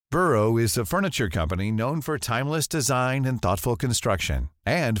Burrow is a furniture company known for timeless design and thoughtful construction,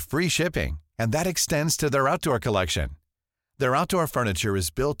 and free shipping, and that extends to their outdoor collection. Their outdoor furniture is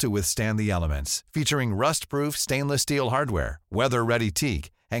built to withstand the elements, featuring rust-proof stainless steel hardware, weather-ready teak,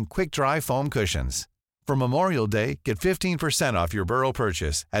 and quick-dry foam cushions. For Memorial Day, get 15% off your Burrow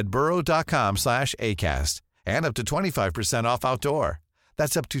purchase at burrow.com/ACAST, and up to 25% off outdoor.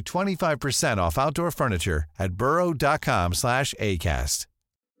 That's up to 25% off outdoor furniture at burrow.com/ACAST.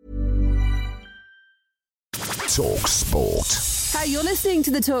 talkSPORT. Hey, you're listening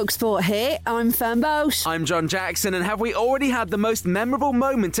to the talkSPORT here. I'm Fern Bosch. I'm John Jackson, and have we already had the most memorable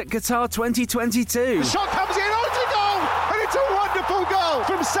moment at Qatar 2022? The shot comes in, oh, it's a goal! And it's a wonderful goal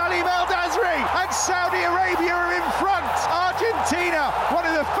from Salim El Dasri, and Saudi Arabia are in front. Argentina, one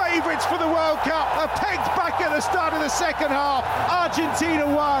of the favourites for the World Cup, are pegged back at the start of the second half. Argentina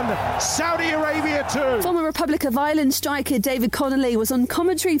 1, Saudi Arabia 2. Former Republic of Ireland striker David Connolly was on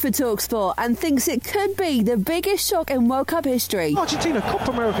commentary for talkSPORT and thinks it could be the biggest shock in World Cup history. Argentina,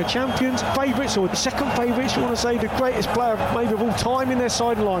 Copa America champions, favourites or second favourites, you want to say the greatest player maybe of all time in their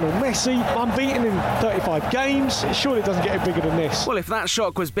side, Lionel Messi, unbeaten in 35 games. Surely it doesn't get any bigger than this. Well, if that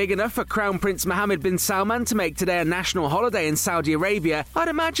shock was big enough for Crown Prince Mohammed bin Salman to make today a national holiday in Saudi Arabia, I'd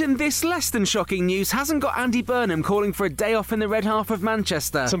imagine this less than shocking news hasn't got Andy Burnham calling for a day off in the red half of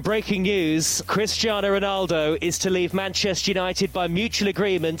Manchester. Some breaking news. Cristiano Ronaldo is to leave Manchester United by mutual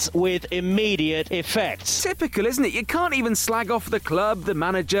agreement with immediate effect. Typical, isn't it? You can't even slag off the club, the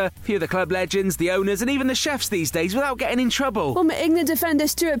manager, a few of the club legends, the owners, and even the chefs these days without getting in trouble. Former England defender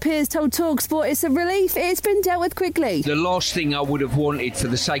Stuart Pearce told talkSPORT it's a relief. It's been dealt with quickly. The last thing I would have wanted for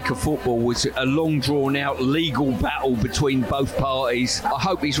the sake of football was a long drawn-out legal battle between both parties. I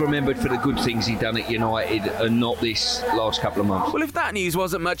hope he's remembered for the good things he done at United and not this last couple of months. Well, if that news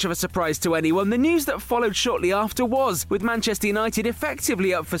wasn't much of a surprise to anyone, the news that followed shortly after was, with Manchester United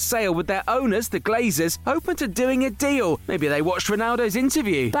effectively up for sale with their owners, the Glazers, open to doing a deal. Maybe they watched Ronaldo's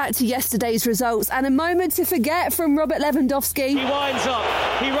interview. Back to yesterday's results and a moment to forget from Robert Lewandowski. He winds up,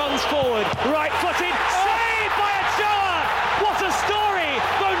 he runs forward, right-footed, saved by Ochoa! What a story,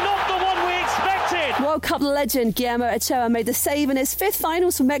 though not the one we expected! World Cup legend Guillermo Ochoa made the save in his fifth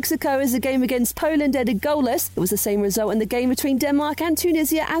finals for Mexico as the game against Poland ended goalless. It was the same result in the game between Denmark and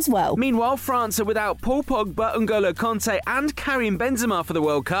Tunisia as well. Meanwhile, France are without Paul Pogba, N'Golo Kanté and Karim Benzema for the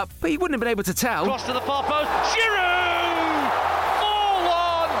World Cup, but you wouldn't have been able to tell. Cross to the far post, Giroud!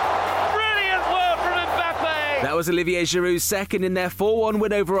 4-1! Brilliant work from Mbappe! That was Olivier Giroud's second in their 4-1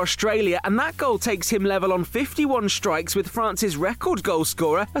 win over Australia, and that goal takes him level on 51 strikes with France's record goal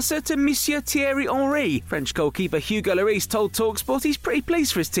scorer, a certain Monsieur Thierry Henry. French goalkeeper Hugo Lloris told talkSPORT he's pretty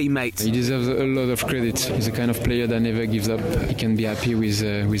pleased for his teammates. He deserves a lot of credit. He's the kind of player that never gives up. He can be happy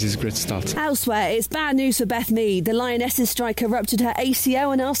with his great start. Elsewhere, it's bad news for Beth Mead. The Lionesses striker ruptured her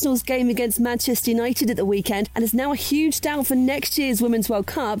ACL in Arsenal's game against Manchester United at the weekend and is now a huge doubt for next year's Women's World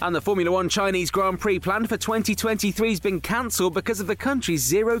Cup. And the Formula One Chinese Grand Prix planned for 2023 has been cancelled because of the country's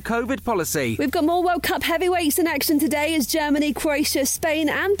zero COVID policy. We've got more World Cup heavyweights in action today as Germany, Croatia, Spain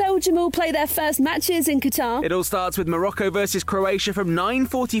and Belgium all play their first matches in Qatar. It all starts with Morocco versus Croatia from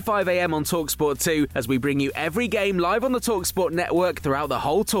 9:45am on talkSPORT 2 as we bring you every game live on the talkSPORT network throughout the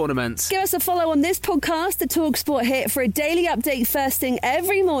whole tournament. Give us a follow on this podcast, the talkSPORT Hit, for a daily update first thing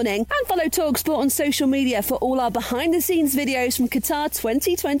every morning, and follow talkSPORT on social media for all our behind-the-scenes videos from Qatar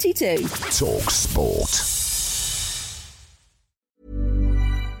 2022. talkSPORT.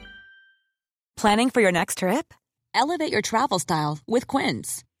 Planning for your next trip? Elevate your travel style with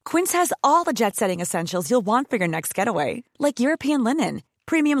Quince. Quince has all the jet-setting essentials you'll want for your next getaway, like European linen,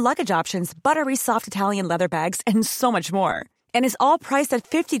 premium luggage options, buttery soft Italian leather bags, and so much more. And is all priced at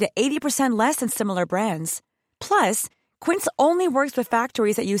 50 to 80% less than similar brands. Plus, Quince only works with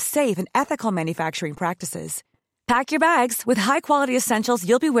factories that use safe and ethical manufacturing practices. Pack your bags with high-quality essentials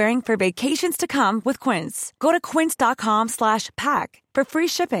you'll be wearing for vacations to come with Quince. Go to quince.com/pack for free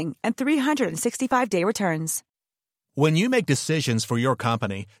shipping and 365-day returns. When you make decisions for your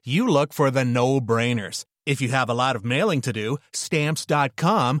company, you look for the no-brainers. If you have a lot of mailing to do,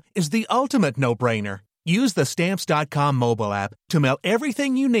 Stamps.com is the ultimate no-brainer. Use the Stamps.com mobile app to mail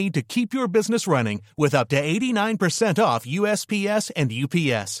everything you need to keep your business running with up to 89% off USPS and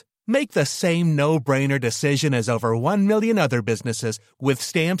UPS. Make the same no-brainer decision as over 1 million other businesses with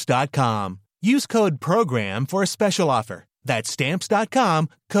Stamps.com. Use code PROGRAM for a special offer. That's Stamps.com,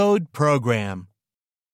 code PROGRAM.